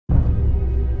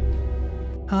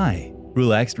Hi,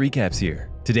 Relaxed Recaps here.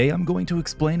 Today I'm going to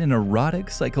explain an erotic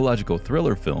psychological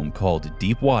thriller film called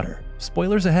Deep Water.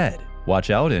 Spoilers ahead.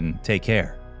 Watch out and take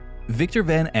care. Victor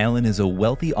Van Allen is a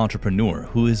wealthy entrepreneur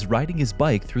who is riding his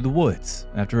bike through the woods.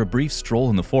 After a brief stroll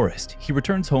in the forest, he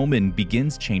returns home and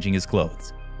begins changing his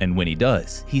clothes. And when he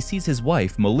does, he sees his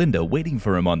wife, Melinda, waiting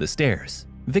for him on the stairs.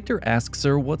 Victor asks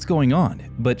her what's going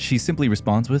on, but she simply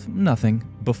responds with nothing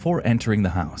before entering the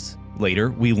house.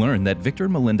 Later, we learn that Victor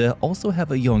and Melinda also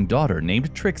have a young daughter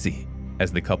named Trixie.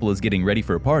 As the couple is getting ready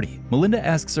for a party, Melinda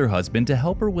asks her husband to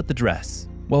help her with the dress.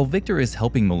 While Victor is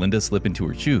helping Melinda slip into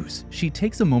her shoes, she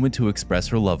takes a moment to express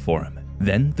her love for him.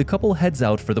 Then, the couple heads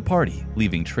out for the party,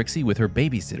 leaving Trixie with her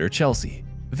babysitter, Chelsea.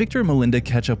 Victor and Melinda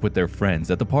catch up with their friends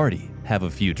at the party, have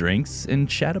a few drinks, and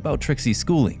chat about Trixie's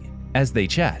schooling. As they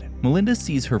chat, Melinda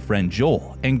sees her friend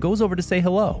Joel and goes over to say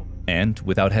hello. And,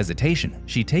 without hesitation,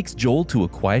 she takes Joel to a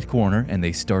quiet corner and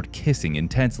they start kissing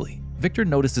intensely. Victor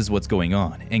notices what's going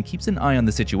on and keeps an eye on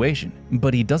the situation,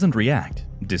 but he doesn't react.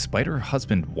 Despite her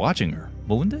husband watching her,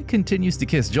 Melinda continues to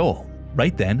kiss Joel.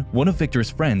 Right then, one of Victor's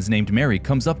friends named Mary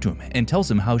comes up to him and tells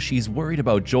him how she's worried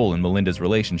about Joel and Melinda's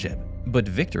relationship. But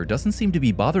Victor doesn't seem to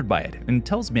be bothered by it and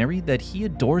tells Mary that he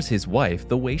adores his wife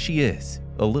the way she is.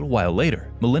 A little while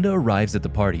later, Melinda arrives at the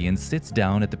party and sits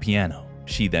down at the piano.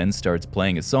 She then starts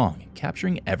playing a song,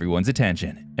 capturing everyone's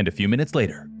attention. And a few minutes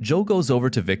later, Joe goes over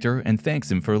to Victor and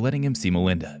thanks him for letting him see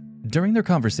Melinda. During their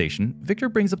conversation, Victor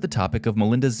brings up the topic of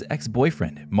Melinda's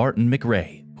ex-boyfriend, Martin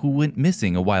McRae, who went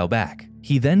missing a while back.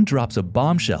 He then drops a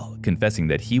bombshell, confessing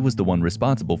that he was the one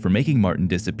responsible for making Martin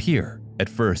disappear. At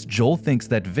first, Joel thinks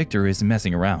that Victor is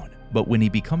messing around, but when he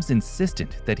becomes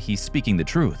insistent that he's speaking the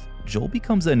truth, Joel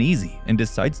becomes uneasy and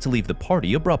decides to leave the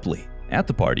party abruptly. At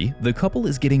the party, the couple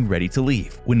is getting ready to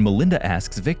leave when Melinda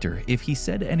asks Victor if he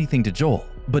said anything to Joel,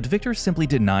 but Victor simply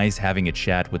denies having a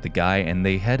chat with the guy and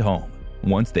they head home.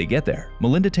 Once they get there,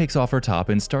 Melinda takes off her top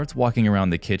and starts walking around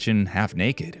the kitchen half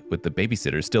naked, with the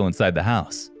babysitter still inside the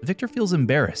house. Victor feels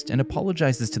embarrassed and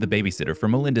apologizes to the babysitter for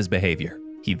Melinda's behavior.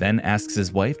 He then asks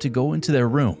his wife to go into their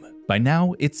room. By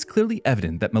now, it's clearly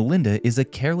evident that Melinda is a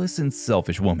careless and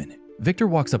selfish woman. Victor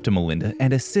walks up to Melinda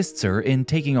and assists her in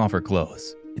taking off her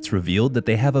clothes. It's revealed that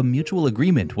they have a mutual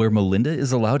agreement where Melinda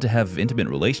is allowed to have intimate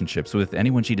relationships with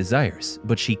anyone she desires,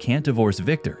 but she can't divorce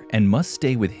Victor and must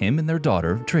stay with him and their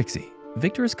daughter, Trixie.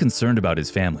 Victor is concerned about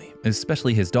his family,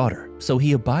 especially his daughter, so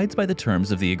he abides by the terms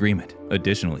of the agreement.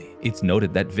 Additionally, it's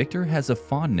noted that Victor has a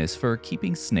fondness for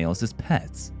keeping snails as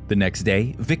pets. The next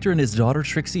day, Victor and his daughter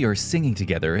Trixie are singing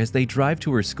together as they drive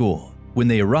to her school. When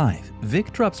they arrive,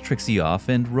 Vic drops Trixie off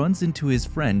and runs into his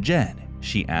friend Jen.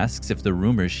 She asks if the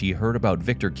rumors she heard about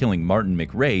Victor killing Martin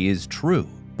McRae is true.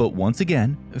 But once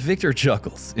again, Victor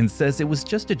chuckles and says it was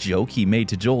just a joke he made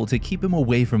to Joel to keep him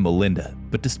away from Melinda.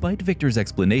 But despite Victor's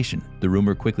explanation, the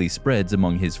rumor quickly spreads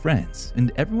among his friends,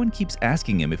 and everyone keeps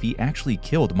asking him if he actually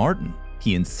killed Martin.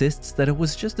 He insists that it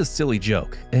was just a silly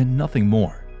joke and nothing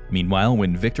more. Meanwhile,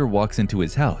 when Victor walks into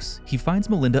his house, he finds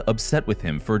Melinda upset with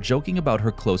him for joking about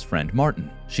her close friend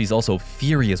Martin. She's also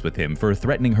furious with him for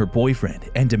threatening her boyfriend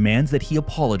and demands that he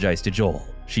apologize to Joel.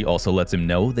 She also lets him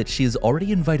know that she has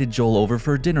already invited Joel over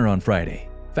for dinner on Friday.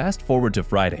 Fast forward to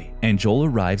Friday, and Joel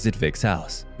arrives at Vic's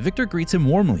house. Victor greets him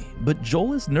warmly, but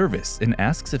Joel is nervous and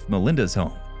asks if Melinda's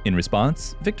home. In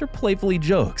response, Victor playfully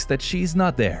jokes that she's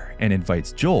not there and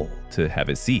invites Joel to have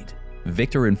a seat.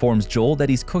 Victor informs Joel that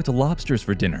he's cooked lobsters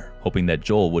for dinner, hoping that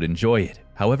Joel would enjoy it.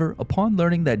 However, upon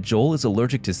learning that Joel is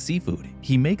allergic to seafood,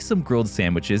 he makes some grilled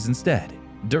sandwiches instead.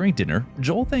 During dinner,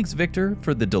 Joel thanks Victor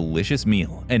for the delicious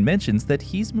meal and mentions that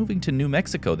he's moving to New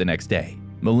Mexico the next day.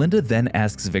 Melinda then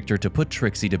asks Victor to put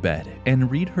Trixie to bed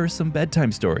and read her some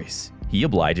bedtime stories. He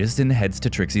obliges and heads to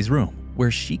Trixie's room,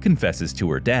 where she confesses to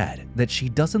her dad that she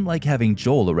doesn't like having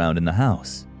Joel around in the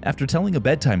house. After telling a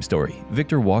bedtime story,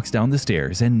 Victor walks down the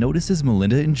stairs and notices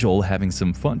Melinda and Joel having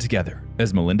some fun together.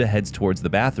 As Melinda heads towards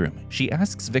the bathroom, she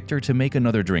asks Victor to make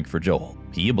another drink for Joel.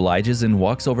 He obliges and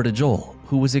walks over to Joel,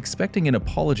 who was expecting an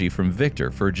apology from Victor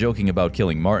for joking about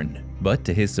killing Martin. But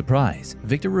to his surprise,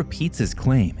 Victor repeats his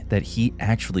claim that he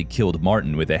actually killed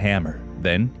Martin with a hammer.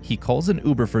 Then, he calls an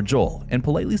Uber for Joel and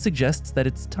politely suggests that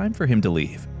it's time for him to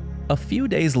leave. A few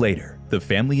days later, the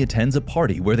family attends a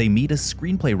party where they meet a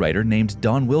screenplay writer named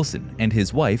Don Wilson and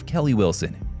his wife Kelly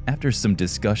Wilson. After some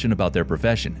discussion about their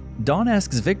profession, Don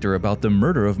asks Victor about the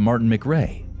murder of Martin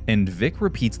McRae, and Vic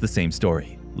repeats the same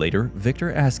story. Later,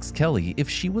 Victor asks Kelly if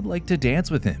she would like to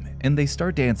dance with him, and they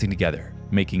start dancing together,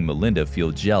 making Melinda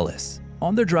feel jealous.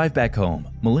 On their drive back home,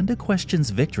 Melinda questions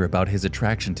Victor about his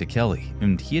attraction to Kelly,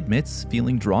 and he admits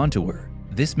feeling drawn to her.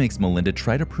 This makes Melinda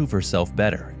try to prove herself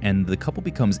better, and the couple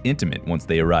becomes intimate once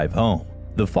they arrive home.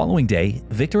 The following day,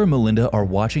 Victor and Melinda are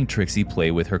watching Trixie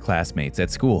play with her classmates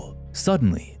at school.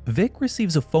 Suddenly, Vic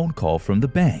receives a phone call from the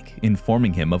bank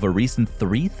informing him of a recent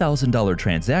 $3,000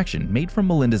 transaction made from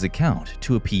Melinda's account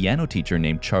to a piano teacher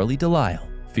named Charlie Delisle.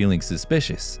 Feeling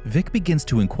suspicious, Vic begins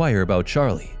to inquire about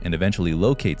Charlie and eventually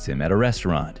locates him at a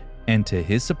restaurant. And to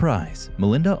his surprise,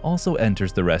 Melinda also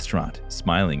enters the restaurant,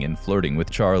 smiling and flirting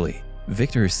with Charlie.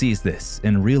 Victor sees this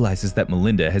and realizes that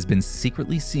Melinda has been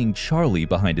secretly seeing Charlie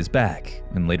behind his back,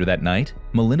 and later that night,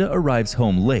 Melinda arrives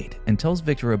home late and tells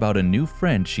Victor about a new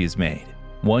friend she has made.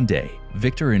 One day,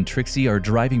 Victor and Trixie are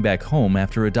driving back home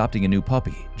after adopting a new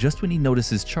puppy, just when he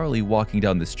notices Charlie walking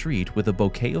down the street with a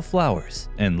bouquet of flowers,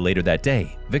 and later that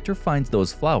day, Victor finds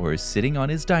those flowers sitting on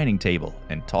his dining table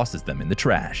and tosses them in the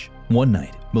trash. One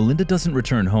night, Melinda doesn't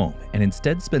return home and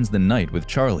instead spends the night with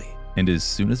Charlie. And as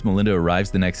soon as Melinda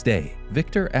arrives the next day,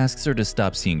 Victor asks her to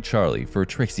stop seeing Charlie for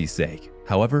Trixie's sake.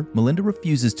 However, Melinda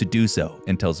refuses to do so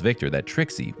and tells Victor that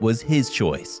Trixie was his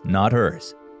choice, not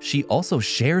hers. She also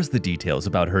shares the details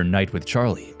about her night with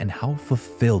Charlie and how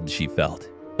fulfilled she felt.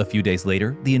 A few days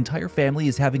later, the entire family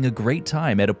is having a great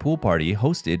time at a pool party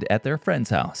hosted at their friend's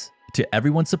house. To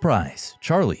everyone's surprise,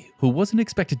 Charlie, who wasn't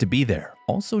expected to be there,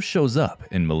 also shows up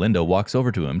and Melinda walks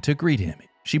over to him to greet him.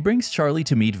 She brings Charlie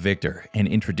to meet Victor and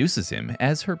introduces him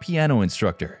as her piano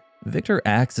instructor. Victor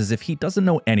acts as if he doesn't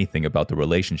know anything about the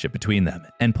relationship between them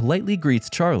and politely greets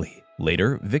Charlie.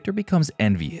 Later, Victor becomes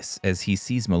envious as he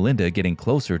sees Melinda getting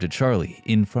closer to Charlie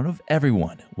in front of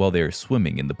everyone while they're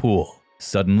swimming in the pool.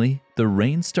 Suddenly, the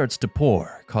rain starts to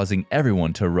pour, causing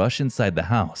everyone to rush inside the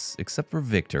house except for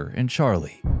Victor and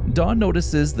Charlie. Don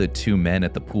notices the two men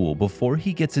at the pool before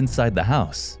he gets inside the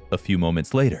house. A few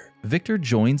moments later, Victor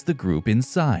joins the group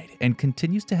inside and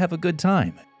continues to have a good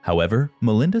time. However,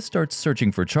 Melinda starts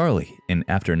searching for Charlie, and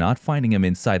after not finding him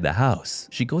inside the house,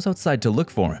 she goes outside to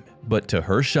look for him. But to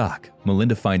her shock,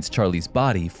 Melinda finds Charlie's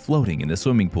body floating in the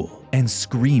swimming pool and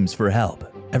screams for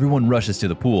help. Everyone rushes to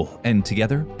the pool, and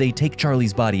together, they take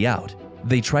Charlie's body out.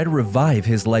 They try to revive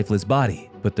his lifeless body,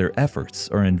 but their efforts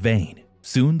are in vain.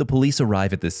 Soon, the police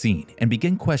arrive at the scene and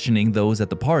begin questioning those at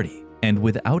the party. And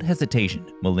without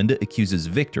hesitation, Melinda accuses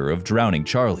Victor of drowning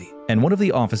Charlie, and one of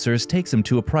the officers takes him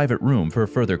to a private room for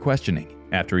further questioning.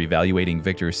 After evaluating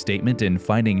Victor's statement and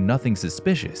finding nothing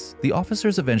suspicious, the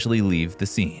officers eventually leave the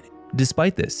scene.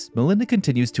 Despite this, Melinda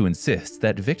continues to insist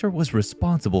that Victor was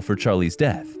responsible for Charlie's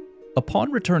death.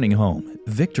 Upon returning home,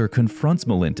 Victor confronts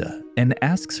Melinda and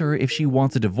asks her if she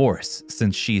wants a divorce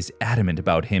since she's adamant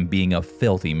about him being a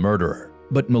filthy murderer.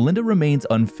 But Melinda remains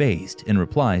unfazed and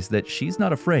replies that she's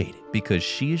not afraid because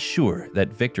she is sure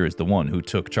that Victor is the one who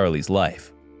took Charlie's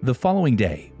life. The following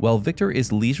day, while Victor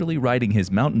is leisurely riding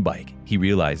his mountain bike, he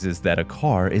realizes that a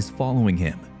car is following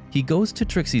him. He goes to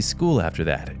Trixie's school after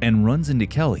that and runs into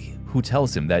Kelly, who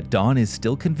tells him that Dawn is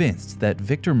still convinced that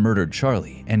Victor murdered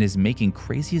Charlie and is making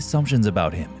crazy assumptions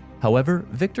about him. However,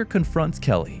 Victor confronts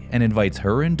Kelly and invites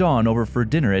her and Dawn over for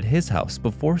dinner at his house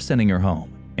before sending her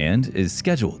home. And, as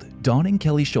scheduled, Dawn and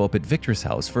Kelly show up at Victor's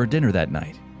house for dinner that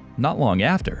night. Not long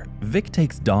after, Vic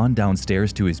takes Dawn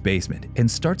downstairs to his basement and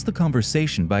starts the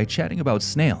conversation by chatting about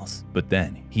snails, but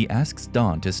then he asks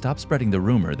Dawn to stop spreading the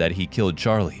rumor that he killed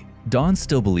Charlie. Dawn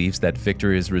still believes that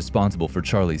Victor is responsible for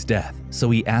Charlie's death,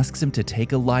 so he asks him to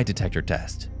take a lie detector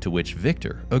test, to which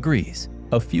Victor agrees.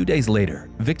 A few days later,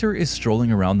 Victor is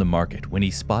strolling around the market when he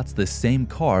spots the same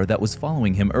car that was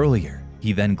following him earlier.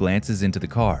 He then glances into the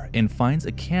car and finds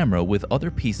a camera with other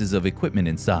pieces of equipment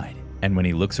inside. And when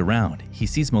he looks around, he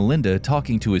sees Melinda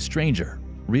talking to a stranger.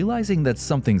 Realizing that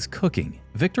something's cooking,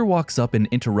 Victor walks up and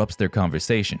interrupts their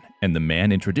conversation, and the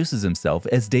man introduces himself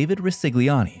as David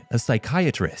Risigliani, a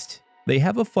psychiatrist. They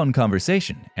have a fun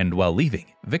conversation, and while leaving,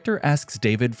 Victor asks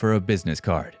David for a business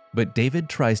card, but David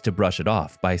tries to brush it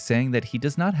off by saying that he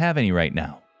does not have any right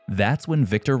now. That's when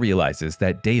Victor realizes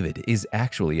that David is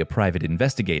actually a private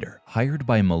investigator hired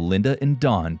by Melinda and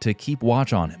Dawn to keep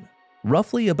watch on him.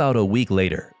 Roughly about a week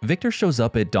later, Victor shows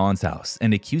up at Dawn's house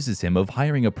and accuses him of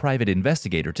hiring a private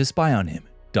investigator to spy on him.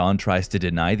 Dawn tries to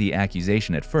deny the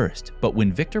accusation at first, but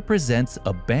when Victor presents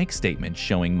a bank statement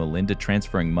showing Melinda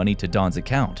transferring money to Dawn's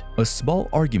account, a small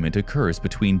argument occurs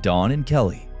between Dawn and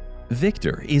Kelly.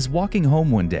 Victor is walking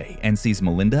home one day and sees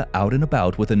Melinda out and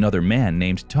about with another man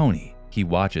named Tony. He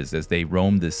watches as they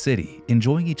roam the city,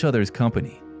 enjoying each other's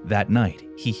company. That night,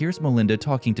 he hears Melinda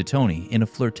talking to Tony in a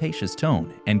flirtatious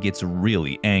tone and gets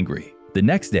really angry. The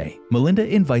next day, Melinda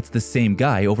invites the same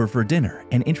guy over for dinner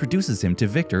and introduces him to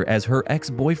Victor as her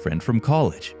ex-boyfriend from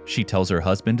college. She tells her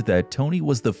husband that Tony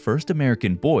was the first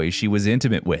American boy she was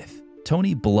intimate with.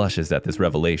 Tony blushes at this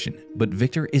revelation, but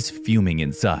Victor is fuming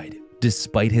inside.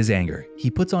 Despite his anger, he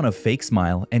puts on a fake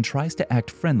smile and tries to act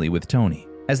friendly with Tony.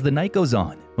 As the night goes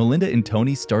on, Melinda and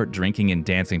Tony start drinking and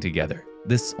dancing together.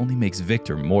 This only makes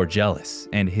Victor more jealous,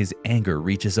 and his anger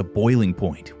reaches a boiling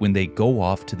point when they go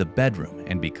off to the bedroom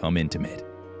and become intimate.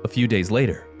 A few days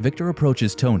later, Victor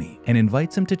approaches Tony and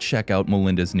invites him to check out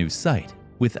Melinda's new site.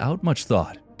 Without much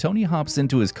thought, Tony hops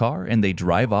into his car and they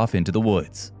drive off into the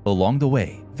woods. Along the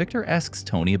way, Victor asks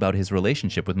Tony about his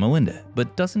relationship with Melinda,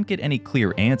 but doesn't get any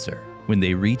clear answer. When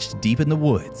they reach deep in the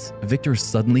woods, Victor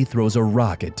suddenly throws a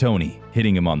rock at Tony,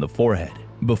 hitting him on the forehead.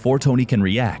 Before Tony can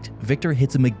react, Victor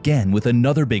hits him again with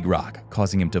another big rock,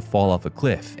 causing him to fall off a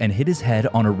cliff and hit his head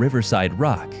on a riverside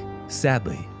rock.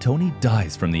 Sadly, Tony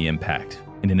dies from the impact.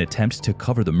 In an attempt to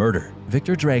cover the murder,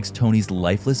 Victor drags Tony's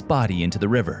lifeless body into the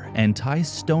river and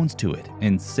ties stones to it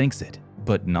and sinks it,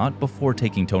 but not before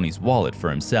taking Tony's wallet for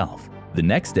himself. The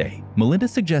next day, Melinda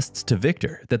suggests to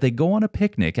Victor that they go on a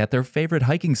picnic at their favorite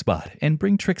hiking spot and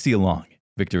bring Trixie along.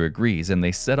 Victor agrees and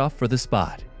they set off for the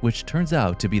spot, which turns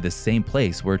out to be the same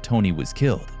place where Tony was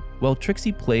killed. While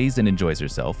Trixie plays and enjoys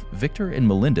herself, Victor and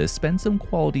Melinda spend some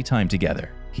quality time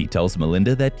together. He tells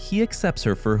Melinda that he accepts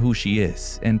her for who she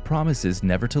is and promises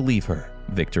never to leave her.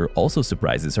 Victor also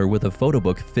surprises her with a photo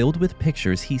book filled with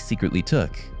pictures he secretly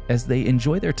took. As they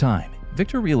enjoy their time,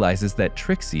 Victor realizes that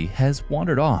Trixie has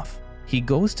wandered off. He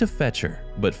goes to fetch her,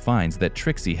 but finds that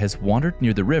Trixie has wandered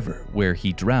near the river where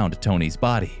he drowned Tony's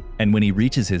body. And when he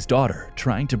reaches his daughter,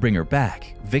 trying to bring her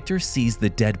back, Victor sees the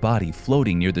dead body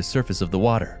floating near the surface of the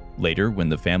water. Later, when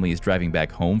the family is driving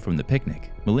back home from the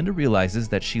picnic, Melinda realizes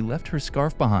that she left her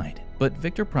scarf behind, but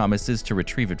Victor promises to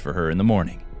retrieve it for her in the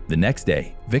morning. The next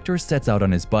day, Victor sets out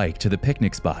on his bike to the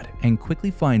picnic spot and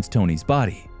quickly finds Tony's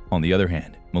body. On the other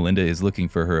hand, Melinda is looking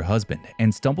for her husband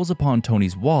and stumbles upon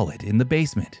Tony's wallet in the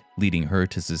basement, leading her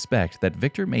to suspect that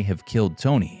Victor may have killed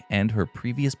Tony and her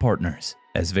previous partners.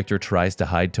 As Victor tries to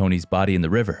hide Tony's body in the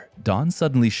river, Dawn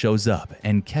suddenly shows up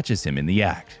and catches him in the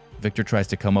act. Victor tries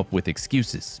to come up with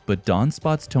excuses, but Dawn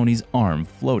spots Tony's arm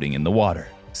floating in the water.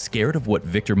 Scared of what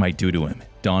Victor might do to him,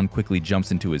 Dawn quickly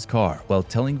jumps into his car while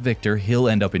telling Victor he'll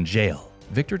end up in jail.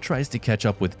 Victor tries to catch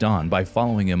up with Dawn by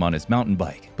following him on his mountain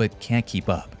bike, but can't keep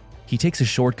up. He takes a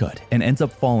shortcut and ends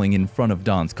up falling in front of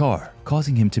Dawn's car,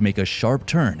 causing him to make a sharp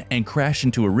turn and crash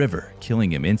into a river,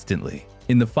 killing him instantly.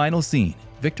 In the final scene,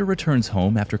 Victor returns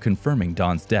home after confirming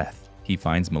Dawn's death. He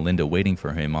finds Melinda waiting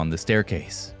for him on the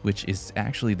staircase, which is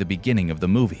actually the beginning of the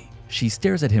movie. She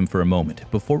stares at him for a moment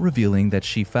before revealing that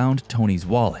she found Tony's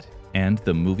wallet, and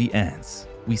the movie ends.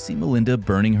 We see Melinda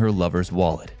burning her lover's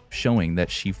wallet, showing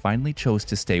that she finally chose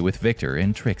to stay with Victor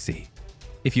and Trixie.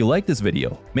 If you like this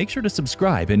video, make sure to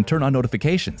subscribe and turn on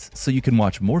notifications so you can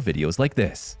watch more videos like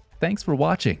this. Thanks for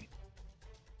watching.